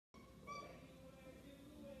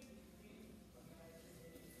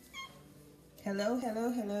Hello, hello,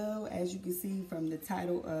 hello. As you can see from the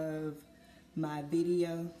title of my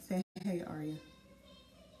video, say hey, Aria.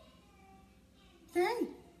 Say hey.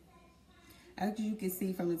 As you can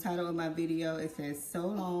see from the title of my video, it says, so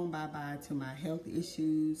long, bye-bye to my health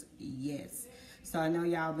issues, yes. So I know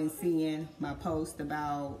y'all been seeing my post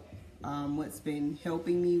about what's been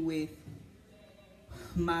helping me with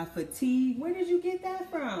my fatigue. Where did you get that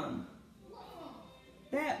from?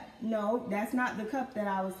 No, that's not the cup that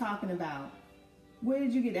I was talking about. Where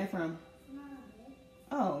did you get that from?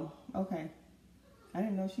 Oh, okay. I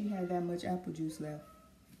didn't know she had that much apple juice left.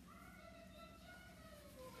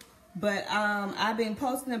 But I've been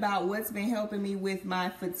posting about what's been helping me with my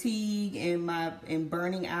fatigue and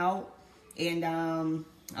burning out, and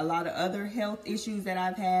a lot of other health issues that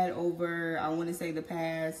I've had over, I want to say, the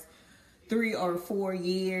past 3 or 4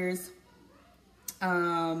 years.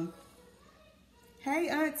 Hey,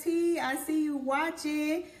 Auntie, I see you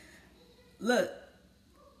watching. Look,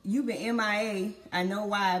 you've been MIA. I know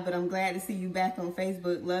why, but I'm glad to see you back on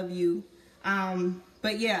Facebook. Love you.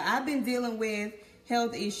 But yeah, I've been dealing with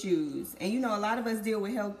health issues. And you know, a lot of us deal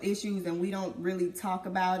with health issues and we don't really talk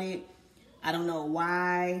about it. I don't know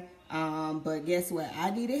why. But guess what? I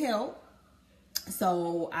needed help.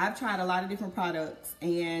 So I've tried a lot of different products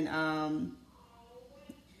and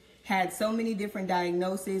had so many different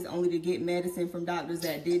diagnoses only to get medicine from doctors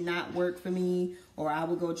that did not work for me, or I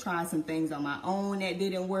would go try some things on my own that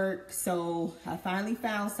didn't work. So I finally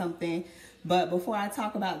found something. But before I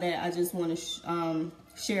talk about that, I just want to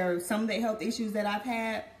share some of the health issues that I've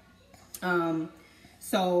had.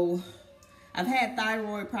 So I've had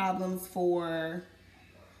thyroid problems for,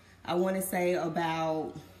 I want to say,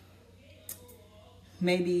 about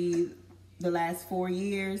maybe the last 4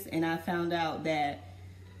 years, and I found out that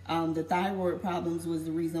the thyroid problems was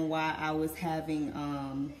the reason why I was having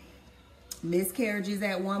miscarriages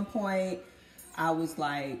at one point. I was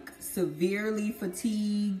like severely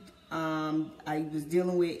fatigued. I was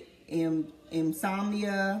dealing with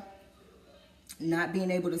insomnia, not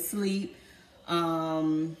being able to sleep.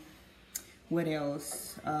 What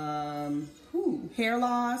else? Hair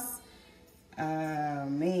loss.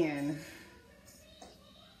 Man.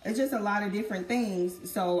 It's just a lot of different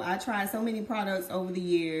things. So I tried so many products over the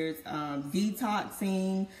years.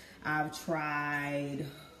 Detoxing. I've tried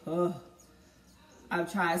so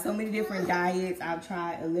many different diets. I've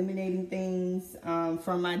tried eliminating things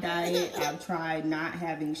from my diet. I've tried not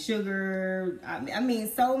having sugar. I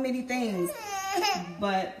mean, so many things.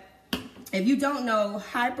 But if you don't know,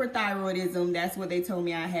 hyperthyroidism, that's what they told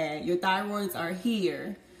me I had. Your thyroids are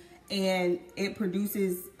here, and it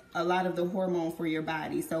produces a lot of the hormone for your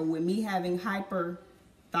body. So with me having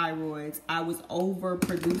hyperthyroids, I was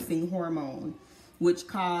overproducing hormone, which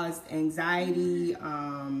caused anxiety,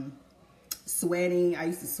 sweating. I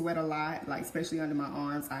used to sweat a lot, like especially under my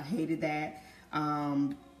arms. I hated that.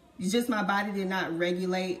 It's just my body did not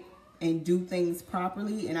regulate and do things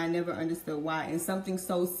properly, and I never understood why. And something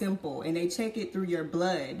so simple, and they check it through your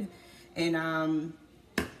blood, and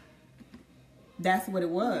that's what it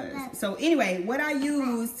was. So anyway, what I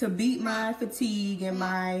used to beat my fatigue and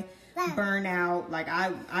my burnout, like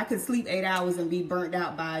I could sleep 8 hours and be burnt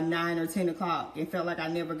out by 9 or 10 o'clock. It felt like I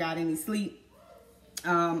never got any sleep.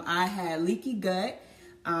 I had leaky gut.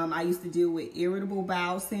 I used to deal with irritable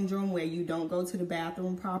bowel syndrome, where you don't go to the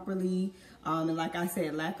bathroom properly. And like I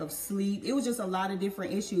said, lack of sleep. It was just a lot of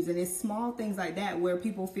different issues. And it's small things like that where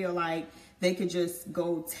people feel like they could just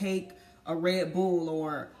go take a Red Bull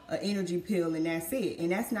or an energy pill and that's it.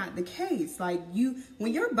 And that's not the case. Like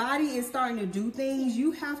when your body is starting to do things,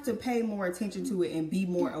 you have to pay more attention to it and be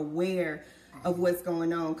more aware of what's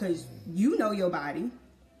going on, because you know your body.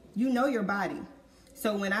 You know your body.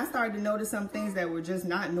 So when I started to notice some things that were just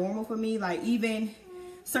not normal for me, like even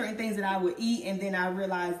certain things that I would eat, and then I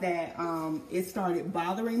realized that it started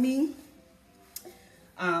bothering me.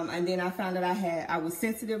 And then I found that I was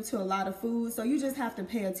sensitive to a lot of food. So you just have to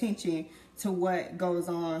pay attention to what goes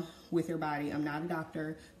on with your body. I'm not a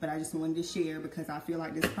doctor, but I just wanted to share because I feel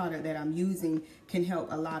like this product that I'm using can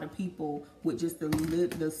help a lot of people with just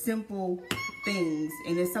the simple things.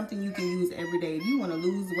 And it's something you can use every day. If you want to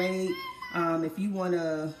lose weight, if you want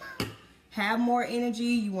to have more energy,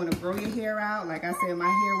 you want to grow your hair out. Like I said, my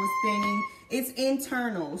hair was thinning. It's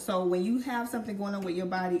internal. So when you have something going on with your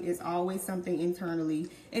body, it's always something internally.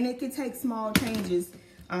 And it can take small changes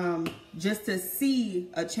just to see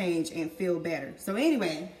a change and feel better. So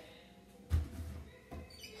anyway,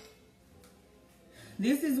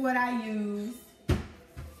 this is what I use.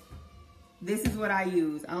 This is what I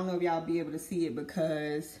use. I don't know if y'all be able to see it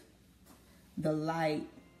because the light.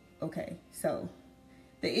 Okay, so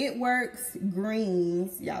the It Works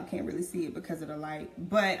greens. Y'all can't really see it because of the light,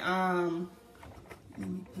 but let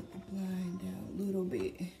me put the blind down a little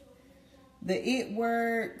bit. The It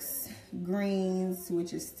Works greens,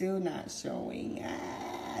 which is still not showing.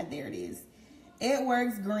 There it is. It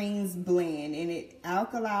Works greens blend, and it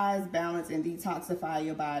alkalize, balance, and detoxify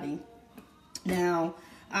your body. Now,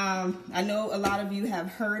 I know a lot of you have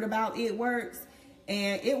heard about It Works,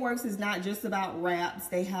 and It Works is not just about wraps.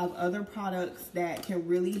 They have other products that can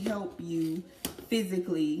really help you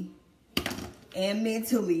physically and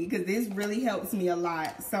mentally, because this really helps me a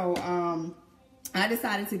lot. So I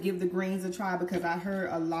decided to give the greens a try because I heard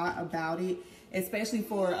a lot about it, especially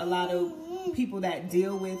for a lot of people that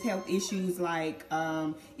deal with health issues like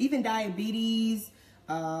even diabetes,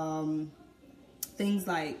 things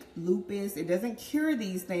like lupus. It doesn't cure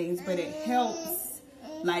these things, but it helps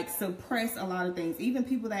like suppress a lot of things. Even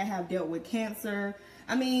people that have dealt with cancer.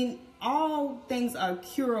 I mean, all things are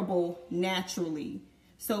curable naturally.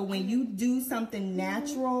 So when you do something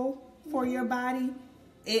natural for your body,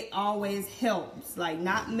 it always helps. Like,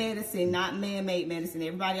 not medicine, not man-made medicine.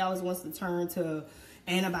 Everybody always wants to turn to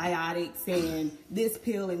antibiotics and this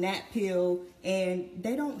pill and that pill, and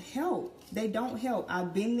they don't help. They don't help.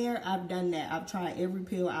 I've been there. I've done that. I've tried every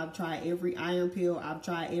pill. I've tried every iron pill. I've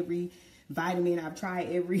tried every vitamin. I've tried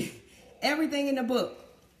everything in the book.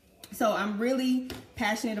 So I'm really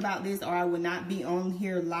passionate about this, or I would not be on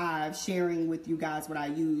here live sharing with you guys what I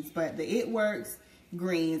use. But the It Works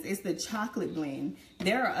greens, it's the chocolate blend.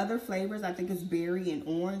 There are other flavors. I think it's berry and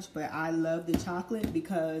orange, but I love the chocolate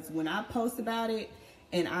because when I post about it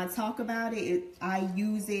and I talk about it, I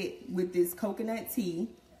use it with this coconut tea.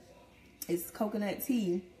 It's coconut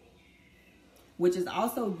tea, which is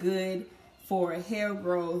also good for hair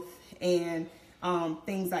growth and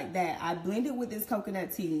things like that. I blend it with this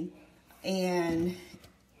coconut tea, and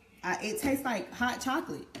it tastes like hot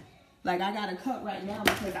chocolate. Like, I got a cup right now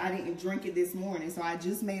because I didn't drink it this morning, so I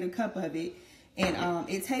just made a cup of it, and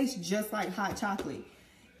it tastes just like hot chocolate.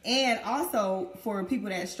 And also for people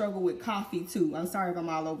that struggle with coffee too. I'm sorry if I'm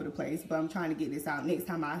all over the place, but I'm trying to get this out. Next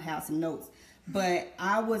time I'll have some notes. But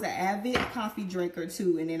I was an avid coffee drinker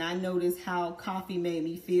too, and then I noticed how coffee made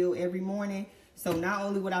me feel every morning. So not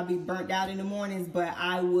only would I be burnt out in the mornings, but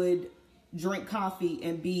I would drink coffee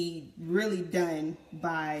and be really done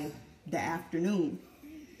by the afternoon.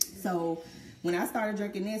 So when I started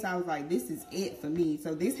drinking this, I was like, this is it for me.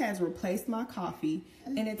 So this has replaced my coffee,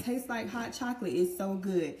 and it tastes like hot chocolate. It's so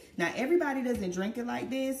good. Now, everybody doesn't drink it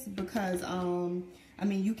like this because, I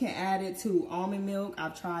mean, you can add it to almond milk.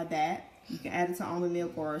 I've tried that. You can add it to almond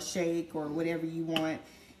milk or a shake or whatever you want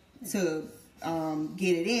to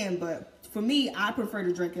get it in. But for me, I prefer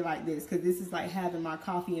to drink it like this because this is like having my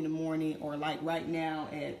coffee in the morning, or like right now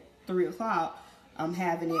at 3 o'clock, I'm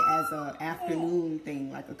having it as an afternoon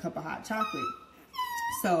thing, like a cup of hot chocolate.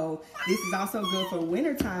 So this is also good for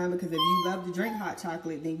winter time because if you love to drink hot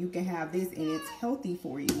chocolate, then you can have this and it's healthy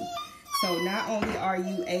for you. So not only are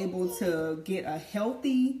you able to get a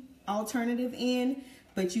healthy alternative in,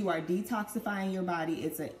 but you are detoxifying your body.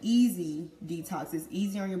 It's an easy detox. It's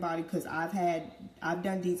easy on your body because I've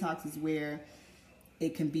done detoxes where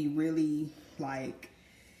it can be really like,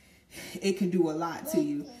 it can do a lot to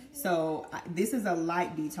you. So this is a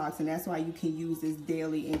light detox, and that's why you can use this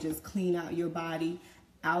daily and just clean out your body,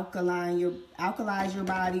 alkalize your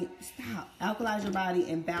body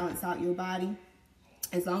and balance out your body,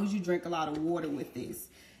 as long as you drink a lot of water with this,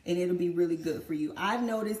 and it'll be really good for you. I've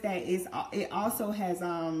noticed that it also has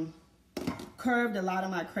curbed a lot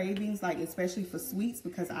of my cravings, like especially for sweets,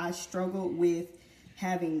 because I struggled with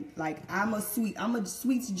having, like, I'm a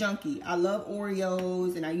sweets junkie. I love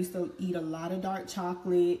Oreos, and I used to eat a lot of dark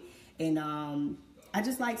chocolate, and I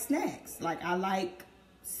just like snacks. Like, I like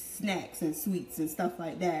snacks and sweets and stuff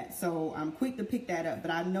like that. So I'm quick to pick that up, but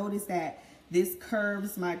I've noticed that this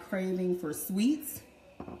curbs my craving for sweets,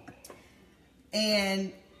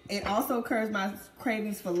 and it also curbs my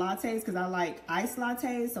cravings for lattes because I like iced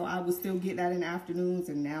lattes, so I would still get that in the afternoons,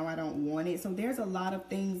 and now I don't want it. So there's a lot of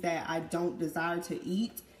things that I don't desire to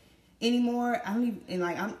eat anymore.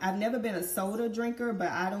 I've never been a soda drinker, but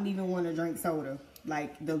I don't even want to drink soda.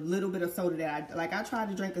 Like, the little bit of soda that I tried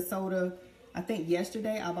to drink a soda, I think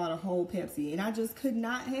yesterday I bought a whole Pepsi, and I just could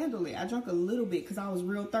not handle it. I drank a little bit because I was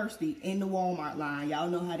real thirsty in the Walmart line. Y'all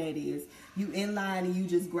know how that is. You in line and you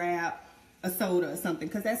just grab a soda or something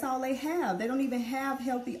because that's all they have. They don't even have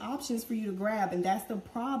healthy options for you to grab, and that's the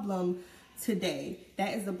problem today.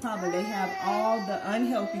 That is the problem. They have all the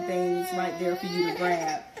unhealthy things right there for you to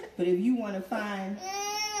grab. But if you want to find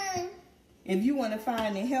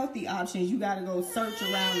the healthy options, you got to go search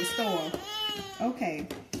around the store. Okay,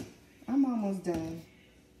 I'm almost done.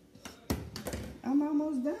 I'm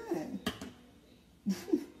almost done.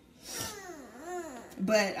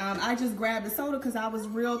 But I just grabbed the soda because I was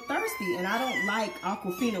real thirsty, and I don't like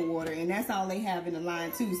Aquafina water, and that's all they have in the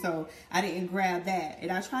line too, so I didn't grab that.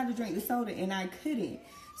 And I tried to drink the soda and I couldn't.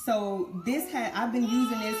 So I've been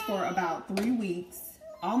using this for about 3 weeks,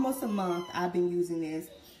 almost a month. I've been using this.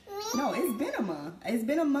 No, it's been a month. It's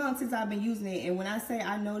been a month since I've been using it, and when I say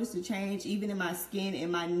I noticed a change even in my skin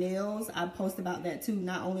and my nails, I post about that too.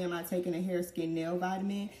 Not only am I taking a hair, skin, nail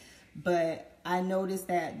vitamin, but I noticed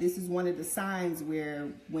that this is one of the signs where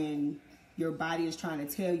when your body is trying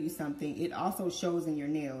to tell you something, it also shows in your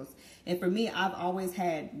nails. And for me, I've always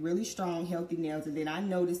had really strong, healthy nails. And then I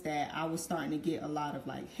noticed that I was starting to get a lot of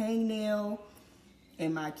like hangnail,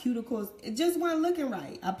 and my cuticles, it just wasn't looking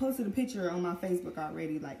right. I posted a picture on my Facebook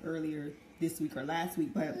already, like earlier this week or last week,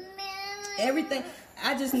 but everything,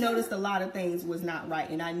 I just noticed a lot of things was not right,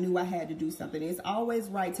 and I knew I had to do something. It's always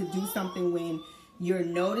right to do something when you're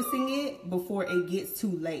noticing it before it gets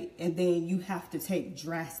too late, and then you have to take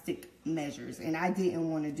drastic measures. And I didn't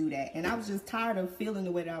want to do that, and I was just tired of feeling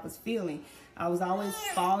the way that I was feeling. I was always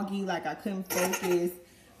foggy, like I couldn't focus.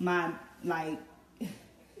 My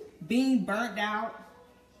being burnt out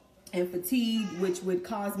and fatigued, which would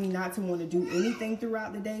cause me not to want to do anything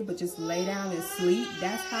throughout the day but just lay down and sleep.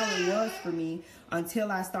 That's how it was for me until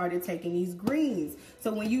I started taking these greens.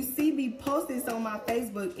 So when you see me post this on my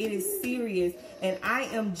Facebook, it is serious, and I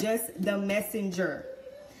am just the messenger.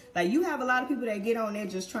 Like, you have a lot of people that get on there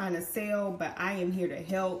just trying to sell, but I am here to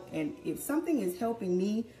help. And if something is helping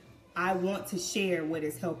me, I want to share what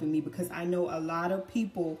is helping me, because I know a lot of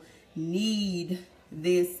people need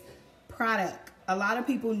this product. A lot of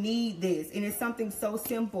people need this, and it's something so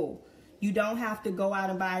simple. You don't have to go out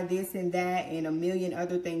and buy this and that and a million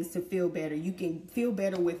other things to feel better. You can feel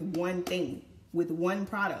better with one thing, with one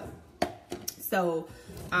product. So,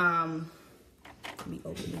 let me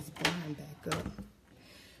open this blind back up.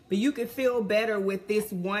 But you can feel better with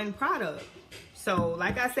this one product. So,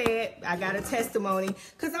 like I said, I got a testimony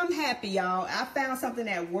because I'm happy, y'all. I found something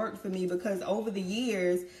that worked for me, because over the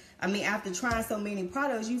years, I mean, after trying so many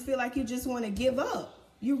products, you feel like you just want to give up.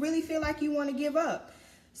 You really feel like you want to give up.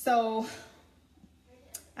 So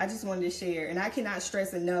I just wanted to share, and I cannot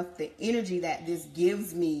stress enough the energy that this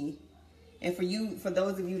gives me. And for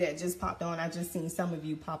those of you that just popped on, I just seen some of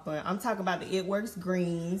you pop on. I'm talking about the It Works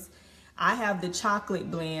greens. I have the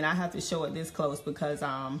chocolate blend. I have to show it this close because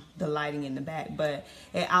the lighting in the back. But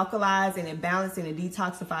it alkalizes and it balances and it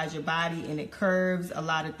detoxifies your body, and it curves a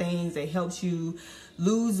lot of things. It helps you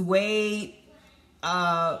lose weight.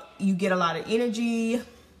 You get a lot of energy.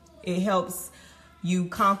 It helps you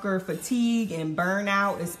conquer fatigue and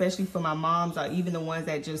burnout, especially for my moms, or even the ones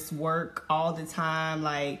that just work all the time.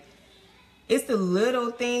 Like, it's the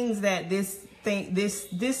little things that this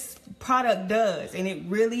product does, and it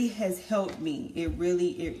really has helped me.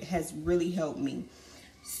 It has really helped me.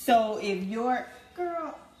 So if you're,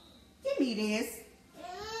 girl, give me this.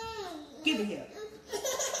 Give it here.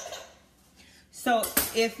 So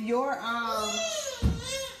if you're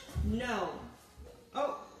no.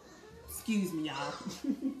 Oh, excuse me, y'all.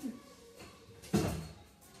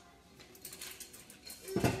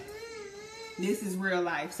 This is real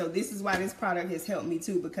life. So this is why this product has helped me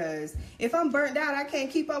too, because if I'm burnt out, I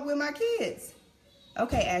can't keep up with my kids.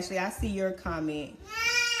 Okay, Ashley, I see your comment.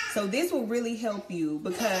 So this will really help you,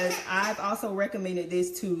 because I've also recommended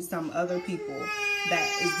this to some other people that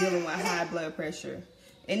is dealing with high blood pressure.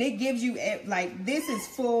 And it gives you, like, this is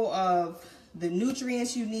full of the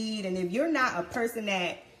nutrients you need. And if you're not a person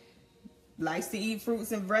that likes to eat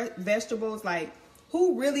fruits and vegetables, like,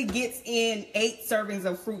 who really gets in 8 servings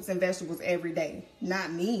of fruits and vegetables every day?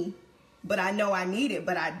 Not me. But I know I need it,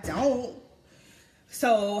 but I don't.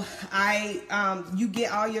 So you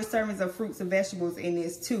get all your servings of fruits and vegetables in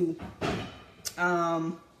this too.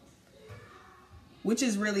 Which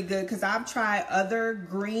is really good, because I've tried other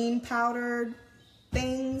green powdered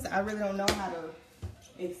things. I really don't know how to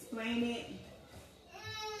explain it.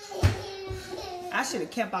 I should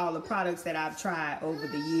have kept all the products that I've tried over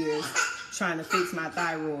the years trying to fix my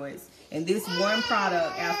thyroids. And this one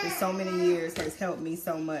product, after so many years, has helped me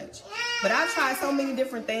so much. But I've tried so many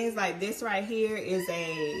different things. Like this right here is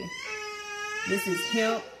this is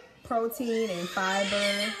hemp protein and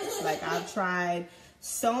fiber. Like, I've tried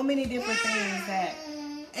so many different things that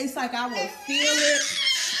it's like I will feel it.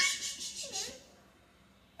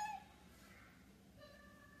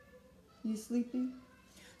 You sleeping?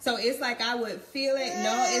 So it's like I would feel it.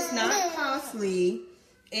 No, it's not costly.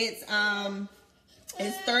 It's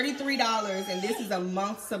 $33, and this is a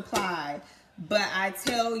month's supply. But I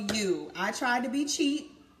tell you, I tried to be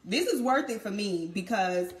cheap. This is worth it for me,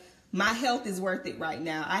 because my health is worth it right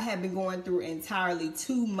now. I have been going through entirely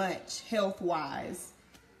too much health-wise.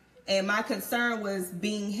 And my concern was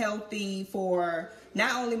being healthy for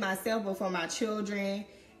not only myself, but for my children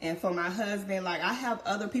and for my husband. Like, I have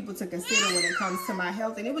other people to consider when it comes to my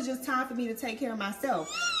health. And it was just time for me to take care of myself.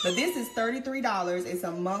 But this is $33. It's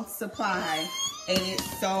a month's supply. And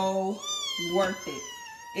it's so worth it.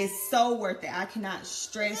 It's so worth it. I cannot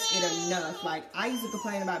stress it enough. Like, I used to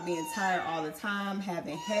complain about being tired all the time,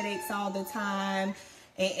 having headaches all the time,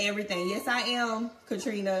 and everything. Yes, I am,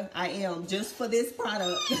 Katrina. I am. Just for this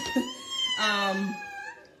product. I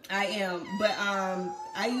am. But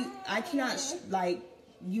I cannot, like,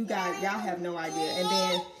 you guys, y'all have no idea. And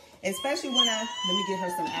then, especially when let me get her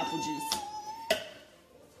some apple juice.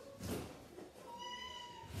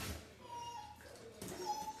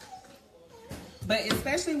 But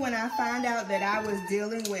especially when I found out that I was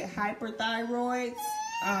dealing with hyperthyroids,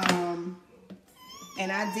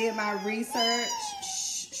 and I did my research,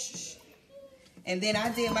 and then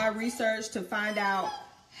I did my research to find out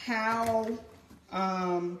how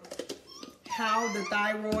the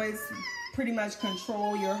thyroids pretty much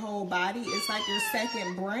control your whole body. It's like your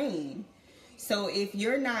second brain. So if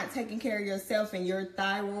you're not taking care of yourself and your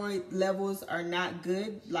thyroid levels are not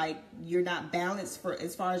good, like you're not balanced for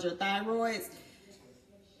as far as your thyroids,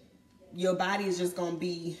 your body is just going to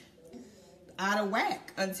be out of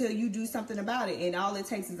whack until you do something about it. And all it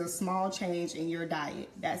takes is a small change in your diet.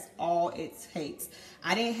 That's all it takes.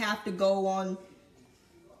 I didn't have to go on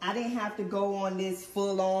this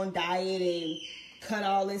full-on diet and cut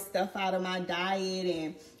all this stuff out of my diet.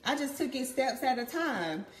 And I just took it steps at a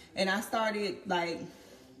time. And I started like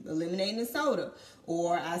eliminating the soda,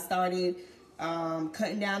 or I started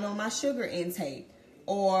cutting down on my sugar intake,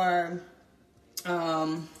 or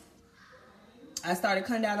I started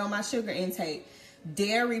cutting down on my sugar intake.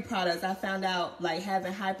 Dairy products, I found out, like,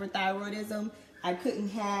 having hyperthyroidism, I couldn't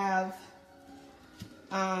have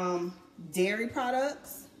dairy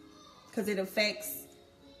products because it affects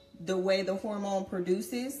the way the hormone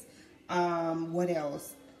produces. What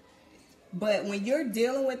else? But when you're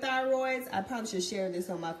dealing with thyroids, I probably should share this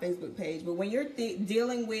on my Facebook page, but when you're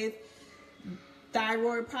dealing with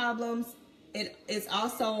thyroid problems, it's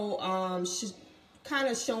also kind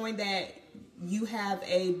of showing that you have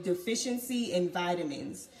a deficiency in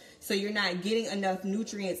vitamins. So you're not getting enough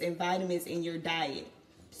nutrients and vitamins in your diet.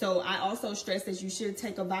 So I also stress that you should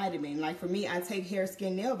take a vitamin. Like for me, I take hair,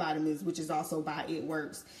 skin, nail vitamins, which is also by It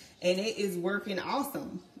Works. And it is working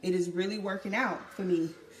awesome. It is really working out for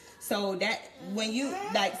me. So that when you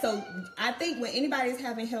so I think when anybody's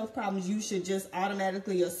having health problems, you should just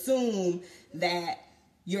automatically assume that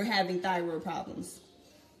you're having thyroid problems.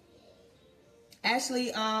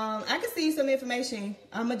 Ashley, I can send you some information.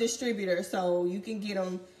 I'm a distributor, so you can get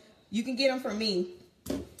them. You can get them from me.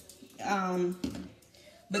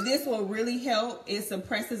 But this will really help. It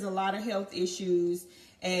suppresses a lot of health issues.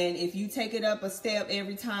 And if you take it up a step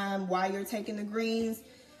every time while you're taking the greens,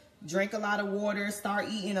 drink a lot of water, start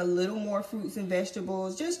eating a little more fruits and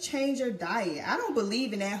vegetables, just change your diet. I don't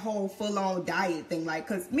believe in that whole full-on diet thing. Like,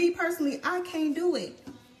 because me personally, I can't do it.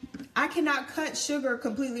 I cannot cut sugar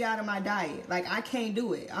completely out of my diet. Like, I can't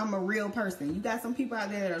do it. I'm a real person. You got some people out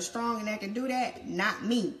there that are strong and that can do that. Not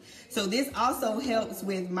me. So this also helps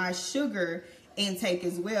with my sugar intake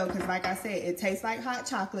as well. Because like I said, it tastes like hot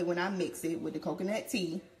chocolate when I mix it with the coconut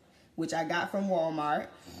tea, which I got from Walmart.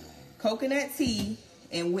 Coconut tea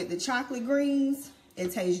and with the chocolate greens,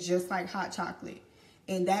 it tastes just like hot chocolate.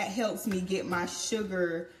 And that helps me get my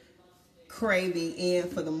sugar craving in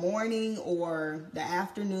for the morning or the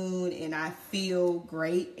afternoon, and I feel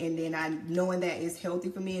great. And then I knowing that it's healthy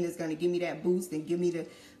for me and it's going to give me that boost and give me the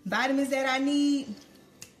vitamins that I need.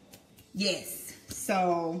 Yes.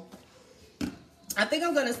 So I think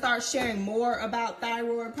I'm going to start sharing more about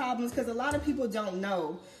thyroid problems because a lot of people don't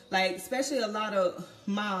know, like especially a lot of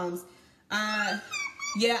moms.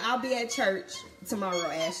 Yeah, I'll be at church tomorrow,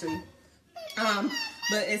 Ashley.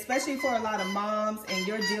 But especially for a lot of moms, and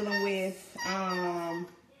you're dealing with,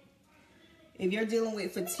 if you're dealing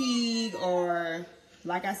with fatigue or,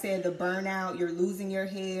 like I said, the burnout, you're losing your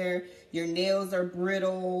hair, your nails are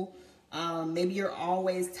brittle, maybe you're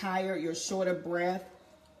always tired, you're short of breath.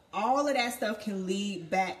 All of that stuff can lead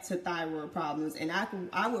back to thyroid problems. And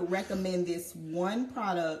I would recommend this one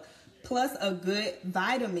product plus a good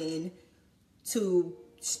vitamin to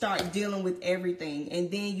start dealing with everything,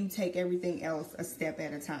 and then you take everything else a step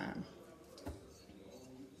at a time.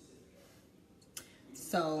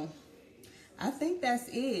 So I think that's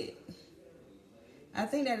it. I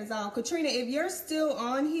think that is all. Katrina, if you're still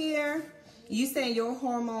on here, You saying your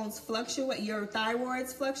hormones fluctuate, your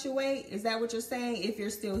thyroids fluctuate? Is that what you're saying? If you're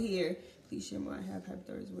still here, please share more. I have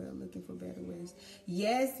hypothyroid as well, looking for better ways.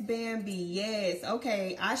 Yes, Bambi, yes.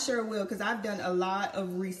 Okay, I sure will, because I've done a lot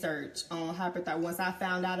of research on hyperthyroid once I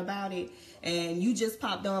found out about it. And you just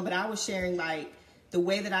popped on, but I was sharing like the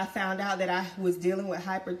way that I found out that I was dealing with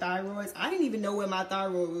hyperthyroids. I didn't even know where my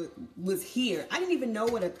thyroid was here. I didn't even know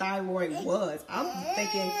what a thyroid was. I'm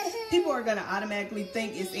thinking people are going to automatically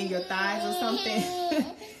think it's in your thighs or something.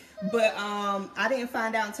 But I didn't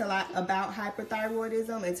find out about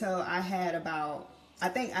hyperthyroidism until I had I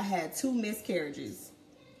think I had 2 miscarriages.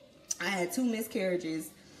 I had 2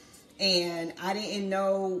 miscarriages. And I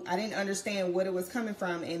didn't understand what it was coming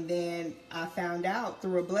from. And then I found out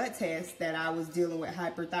through a blood test that I was dealing with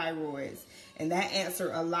hyperthyroids. And that answered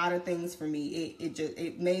a lot of things for me.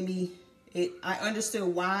 It made me, I understood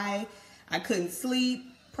why I couldn't sleep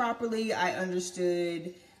properly. I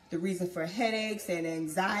understood the reason for headaches and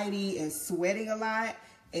anxiety and sweating a lot.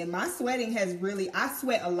 And my sweating has really, I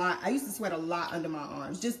sweat a lot. I used to sweat a lot under my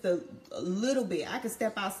arms, just a little bit. I could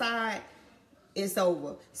step outside, it's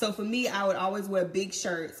over. So for me, I would always wear big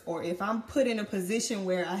shirts, or if I'm put in a position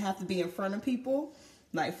where I have to be in front of people,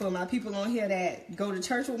 like for my people on here that go to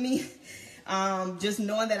church with me, just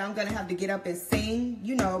knowing that I'm going to have to get up and sing,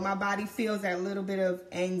 you know, my body feels that little bit of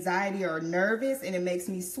anxiety or nervous, and it makes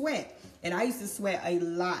me sweat. And I used to sweat a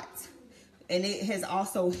lot, and it has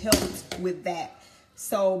also helped with that.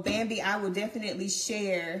 So Bambi, I will definitely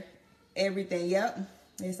share everything. Yep.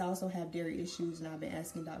 Yes, I also have dairy issues, and I've been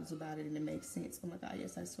asking doctors about it, and it makes sense. Oh my God,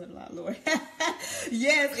 yes, I sweat a lot, Lord.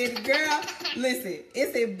 Yes, and girl, listen,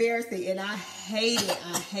 it's embarrassing, and I hate it.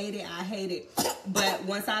 I hate it. I hate it. But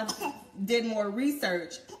once I did more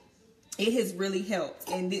research, it has really helped.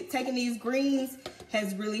 And taking these greens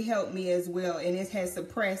has really helped me as well, and it has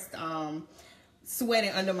suppressed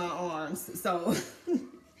sweating under my arms. So,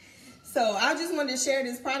 so I just wanted to share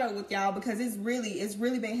this product with y'all because it's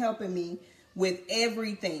really been helping me with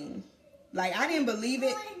everything. Like, I didn't believe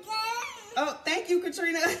it. Oh, thank you,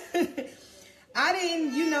 Katrina. I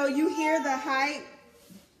didn't, you hear the hype.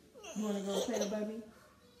 You want to go play the baby?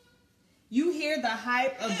 You hear the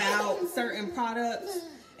hype about certain products,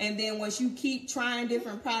 and then once you keep trying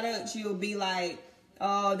different products, you'll be like,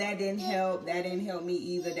 oh, that didn't help. That didn't help me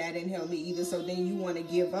either. That didn't help me either. So then you want to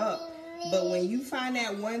give up. But when you find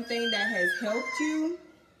that one thing that has helped you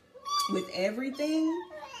with everything,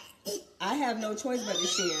 I have no choice but to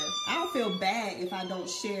share. I don't feel bad if I don't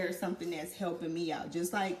share something that's helping me out.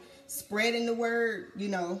 Just like spreading the word,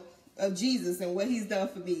 of Jesus and what he's done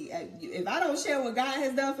for me. If I don't share what God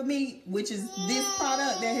has done for me, which is this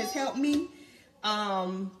product that has helped me,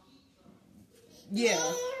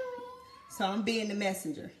 yeah. So I'm being the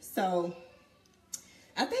messenger. So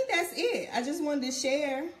I think that's it. I just wanted to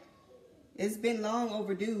share. It's been long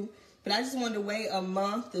overdue, but I just wanted to wait a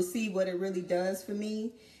month to see what it really does for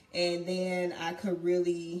me. And then I could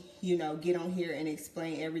really, get on here and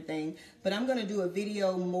explain everything. But I'm going to do a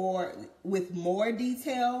video with more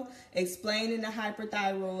detail, explaining the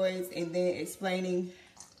hyperthyroids and then explaining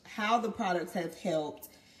how the products have helped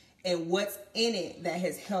and what's in it that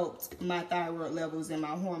has helped my thyroid levels and my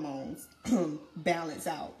hormones balance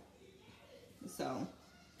out. So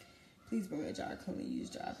please bring a jar clean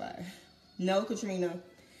used jar by. No, Katrina.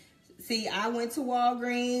 See, I went to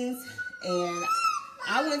Walgreens and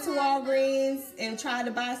tried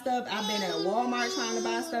to buy stuff. I've been at Walmart trying to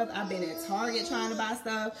buy stuff. I've been at Target trying to buy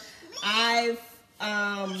stuff. I've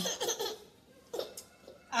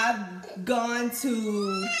gone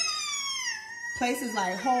to places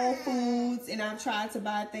like Whole Foods, and I've tried to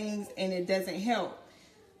buy things, and it doesn't help.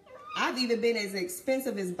 I've even been as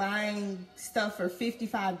expensive as buying stuff for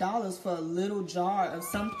 $55 for a little jar of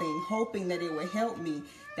something, hoping that it would help me.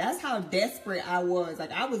 That's how desperate I was.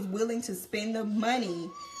 Like, I was willing to spend the money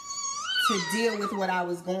to deal with what I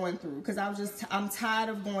was going through. Because I'm tired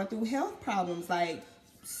of going through health problems. Like,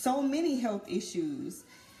 so many health issues.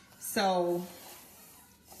 So,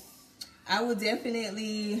 I will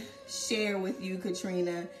definitely share with you,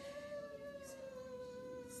 Katrina.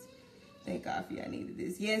 Thank God for you. I needed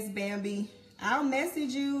this. Yes, Bambi. I'll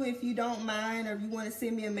message you if you don't mind, or if you want to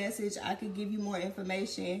send me a message, I could give you more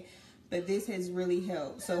information. But this has really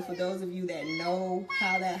helped. So for those of you that know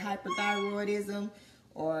how that hyperthyroidism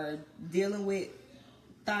or dealing with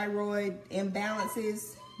thyroid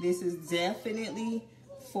imbalances, this is definitely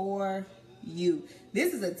for you.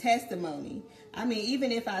 This is a testimony. I mean,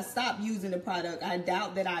 even if I stop using the product, I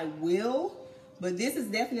doubt that I will. But this is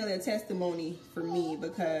definitely a testimony for me,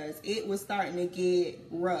 because it was starting to get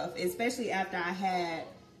rough, especially after I had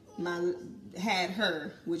had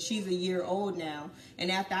her, which she's a year old now,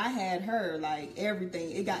 and after I had her, like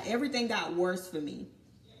everything got worse for me.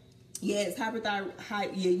 Yeah, it's hyperthyroid.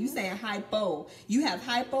 Yeah, you saying hypo? You have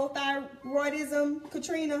hypothyroidism,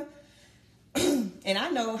 Katrina? And I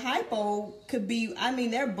know hypo could be, I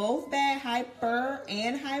mean, they're both bad, hyper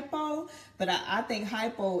and hypo, but I think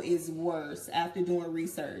hypo is worse after doing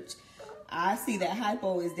research. I see that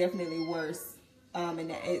hypo is definitely worse,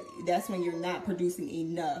 and that's when you're not producing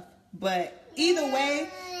enough. But either way,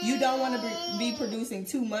 you don't want to be producing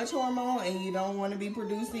too much hormone, and you don't want to be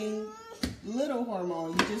producing little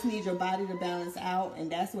hormone. You just need your body to balance out,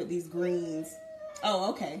 and that's what these greens.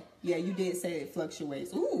 Oh, okay. Yeah, you did say it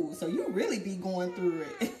fluctuates. Ooh, so you really be going through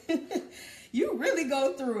it. You really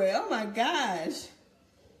go through it. Oh my gosh.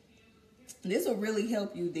 This will really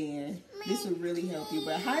help you then. This will really help you.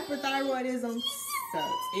 But hyperthyroidism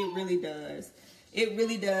sucks. It really does. It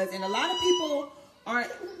really does. And a lot of people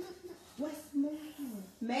aren't. What's the matter?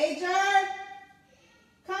 Major,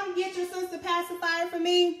 come get your sister pacifier for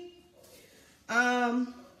me.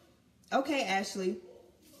 Okay, Ashley.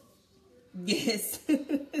 Yes.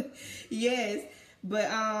 Yes. But,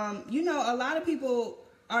 you know, a lot of people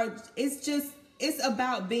are, it's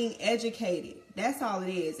about being educated. That's all it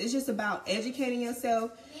is. It's just about educating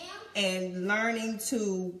yourself and learning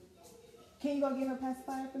to, can you go get her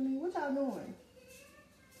pacifier for me? What y'all doing?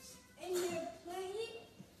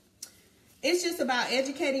 It's just about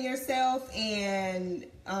educating yourself and,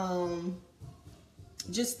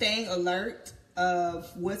 just staying alert of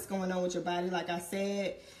what's going on with your body, like I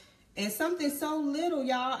said. And something so little,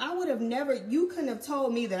 y'all, I would have never, you couldn't have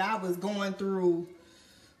told me that I was going through,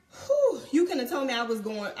 you couldn't have told me I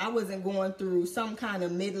wasn't going through some kind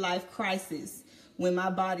of midlife crisis when my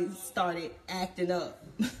body started acting up.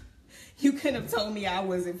 You couldn't have told me I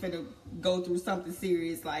wasn't finna go through something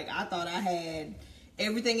serious. Like, I thought I had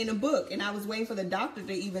everything in the book, and I was waiting for the doctor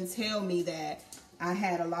to even tell me that I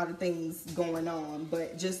had a lot of things going on,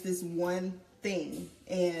 but just this one thing.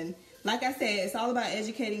 And like I said, it's all about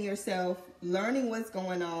educating yourself, learning what's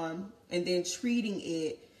going on, and then treating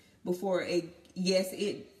it before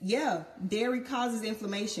dairy causes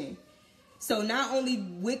inflammation. So not only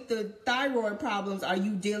with the thyroid problems are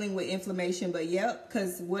you dealing with inflammation, but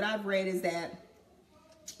because what I've read is that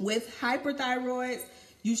with hyperthyroids,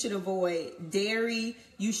 you should avoid dairy,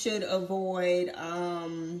 you should avoid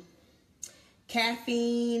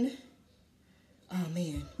caffeine. Oh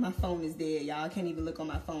man, my phone is dead, y'all. I can't even look on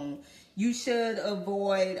my phone. You should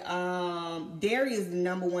avoid, dairy is the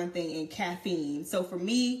number one thing, in caffeine. So for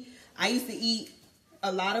me, I used to eat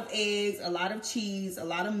a lot of eggs, a lot of cheese, a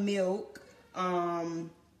lot of milk.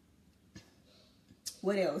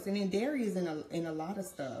 What else? And then dairy is in a lot of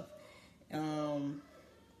stuff. And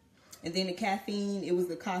then the caffeine, it was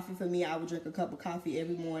the coffee for me. I would drink a cup of coffee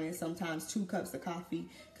every morning, sometimes 2 cups of coffee,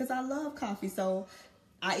 because I love coffee. So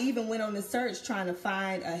I even went on the search trying to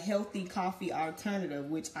find a healthy coffee alternative,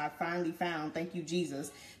 which I finally found. Thank you,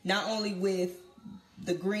 Jesus. Not only with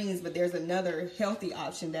the greens, but there's another healthy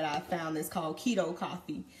option that I found that's called keto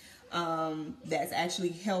coffee. That's actually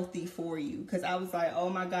healthy for you. Because I was like, oh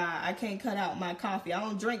my God, I can't cut out my coffee. I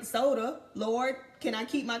don't drink soda. Lord, can I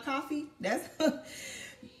keep my coffee? That's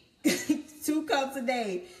 2 cups a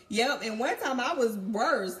day. Yep. And one time I was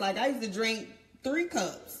worse. Like, I used to drink 3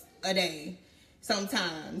 cups a day.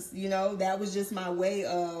 Sometimes, you know, that was just my way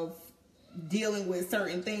of dealing with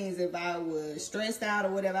certain things. If I was stressed out or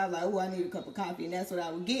whatever, I was like, oh, I need a cup of coffee, and that's what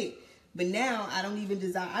I would get. But now I don't even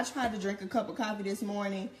desire. I tried to drink a cup of coffee this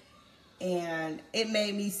morning, and it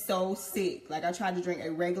made me so sick. Like, I tried to drink a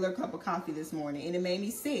regular cup of coffee this morning, and it made me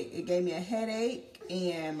sick. It gave me a headache,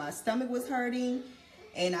 and my stomach was hurting,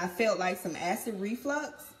 and I felt like some acid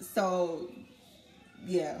reflux. So,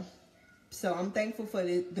 yeah. So I'm thankful for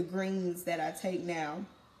the greens that I take now.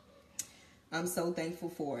 I'm so thankful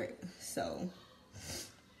for it. So,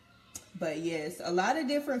 but yes, a lot of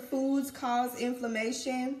different foods cause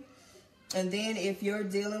inflammation. And then if you're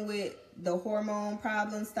dealing with the hormone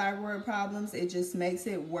problems, thyroid problems, it just makes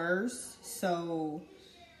it worse. So,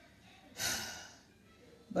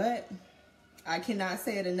 but I cannot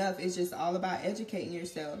say it enough. It's just all about educating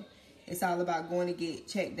yourself. It's all about going to get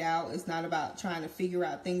checked out. It's not about trying to figure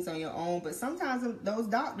out things on your own. But sometimes those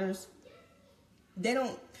doctors, they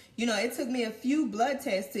don't, you know, it took me a few blood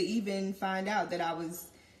tests to even find out that I was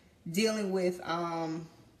dealing with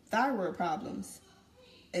thyroid problems.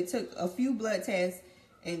 It took a few blood tests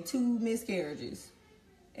and 2 miscarriages.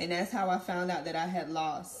 And that's how I found out that I had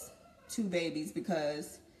lost 2 babies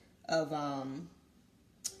because of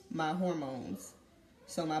my hormones.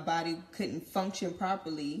 So my body couldn't function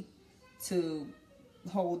properly to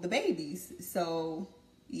hold the babies. So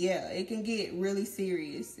yeah, it can get really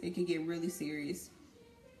serious. It can get really serious.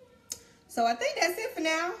 So I think that's it for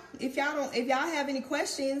now. If y'all have any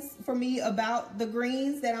questions for me about the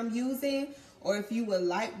greens that I'm using, or if you would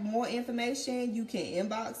like more information, you can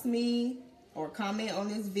inbox me or comment on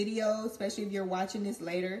this video, especially if you're watching this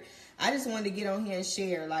later. I just wanted to get on here and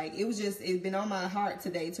share. Like, it's been on my heart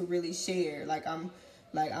today to really share.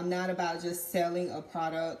 I'm not about just selling a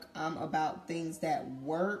product. I'm about things that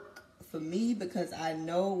work for me, because I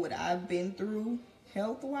know what I've been through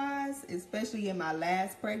health-wise, especially in my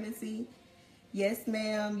last pregnancy. Yes,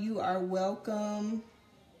 ma'am, you are welcome.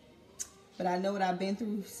 But I know what I've been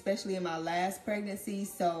through, especially in my last pregnancy.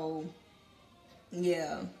 So,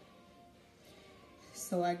 yeah.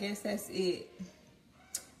 So I guess that's it.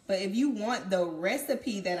 But if you want the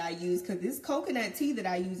recipe that I use, because this coconut tea that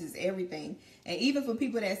I use is everything. And even for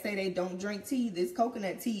people that say they don't drink tea, this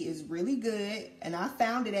coconut tea is really good. And I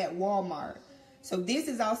found it at Walmart. So this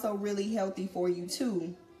is also really healthy for you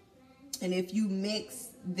too. And if you mix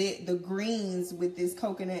the greens with this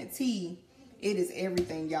coconut tea, it is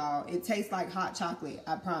everything, y'all. It tastes like hot chocolate,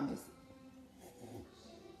 I promise.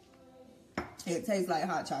 It tastes like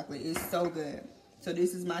hot chocolate. It's so good. So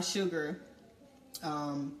this is my sugar.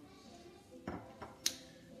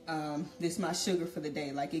 This is my sugar for the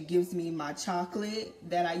day. Like, it gives me my chocolate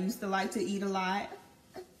that I used to like to eat a lot.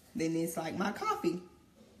 Then it's like my coffee.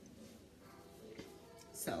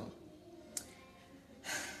 So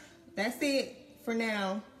that's it for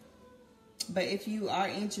now. But if you are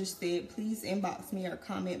interested, please inbox me or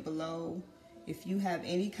comment below. If you have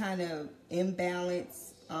any kind of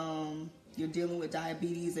imbalance, you're dealing with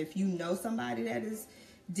diabetes, if you know somebody that is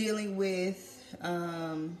dealing with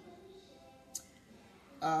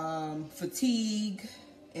fatigue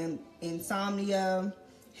and insomnia,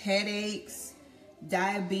 headaches,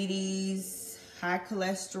 diabetes, high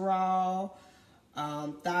cholesterol,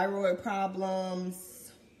 thyroid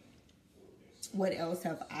problems. What else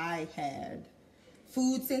have I had?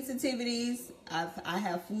 Food sensitivities. I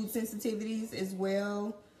have food sensitivities as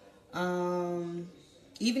well.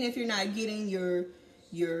 Even if you're not getting your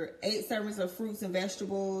 8 servings of fruits and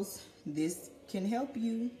vegetables, this can help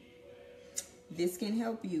you. This can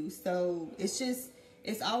help you. So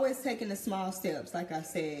it's always taking the small steps. Like I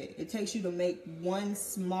said, it takes you to make one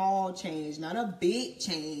small change, not a big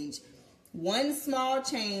change. One small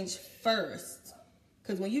change first.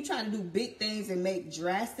 Because when you try to do big things and make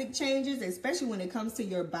drastic changes, especially when it comes to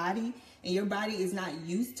your body, and your body is not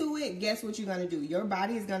used to it, guess what you're going to do? Your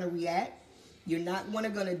body is going to react. You're not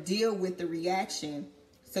going to deal with the reaction.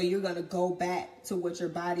 So you're going to go back to what your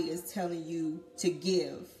body is telling you to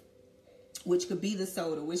give, which could be the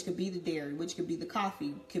soda, which could be the dairy, which could be the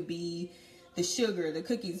coffee, could be the sugar, the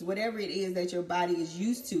cookies, whatever it is that your body is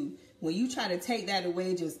used to. When you try to take that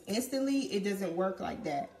away just instantly, it doesn't work like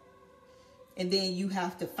that. And then you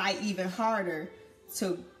have to fight even harder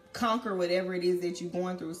to conquer whatever it is that you're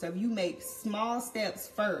going through. So if you make small steps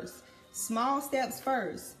first,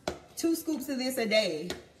 2 scoops of this a day,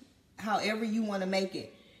 however you want to make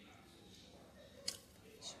it.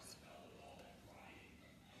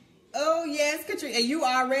 Oh yes, Katrina, and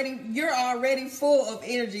you're already full of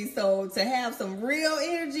energy. So to have some real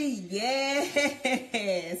energy,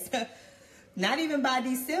 yes. Not even by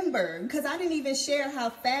December, because I didn't even share how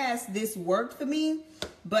fast this worked for me.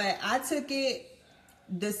 But I took it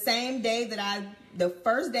the same day the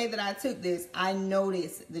first day that I took this, I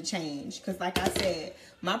noticed the change. Because like I said,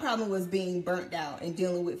 my problem was being burnt out and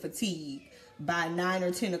dealing with fatigue by 9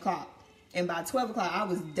 or 10 o'clock. And by 12 o'clock, I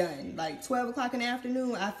was done. Like 12 o'clock in the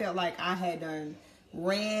afternoon, I felt like I had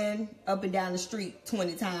ran up and down the street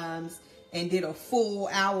 20 times and did a full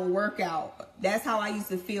hour workout. That's how I used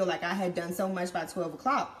to feel, like I had done so much by 12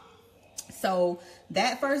 o'clock. So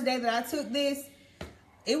that first day that I took this,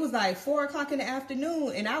 it was like 4 o'clock in the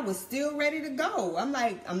afternoon and I was still ready to go. I'm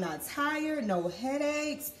like, I'm not tired, no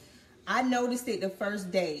headaches. I noticed it the first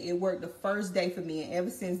day. It worked the first day for me. And ever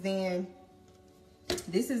since then,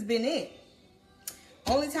 this has been it.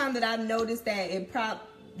 Only time that I've noticed that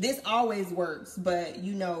this always works. But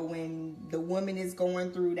you know, when the woman is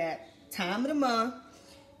going through that time of the month,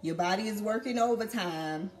 your body is working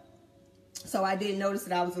overtime. So I did notice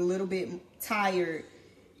that I was a little bit tired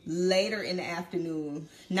later in the afternoon.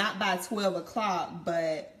 Not by 12 o'clock,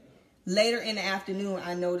 but later in the afternoon,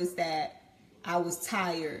 I noticed that I was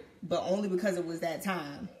tired, but only because it was that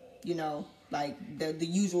time, you know, like the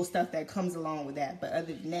usual stuff that comes along with that. But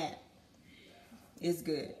other than that, it's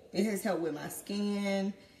good. It has helped with my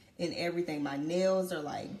skin and everything. My nails are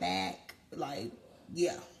like back, like,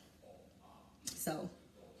 yeah. So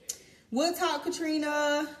we'll talk,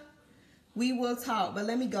 Katrina. We will talk, but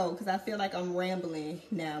let me go because I feel like I'm rambling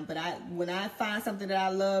now. But when I find something that I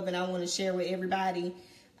love and I want to share with everybody,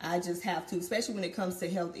 I just have to, especially when it comes to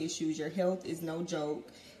health issues. Your health is no joke,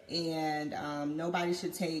 and nobody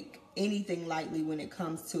should take anything lightly when it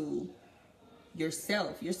comes to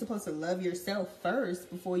yourself. You're supposed to love yourself first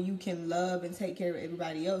before you can love and take care of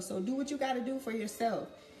everybody else. So do what you got to do for yourself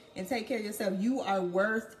and take care of yourself. You are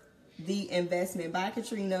worth the investment. Bye,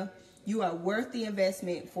 Katrina. You are worth the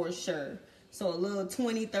investment for sure. So a little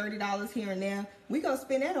 $20, $30 here and there, we gonna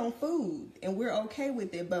spend that on food and we're okay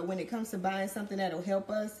with it. But when it comes to buying something that'll help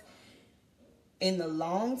us in the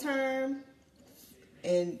long term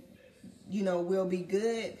and, you know, we'll be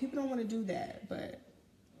good, people don't want to do that. But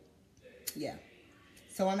yeah,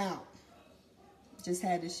 so I'm out. Just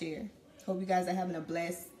had to share. Hope you guys are having a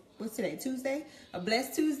blessed, what's today, Tuesday? A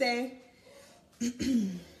blessed Tuesday.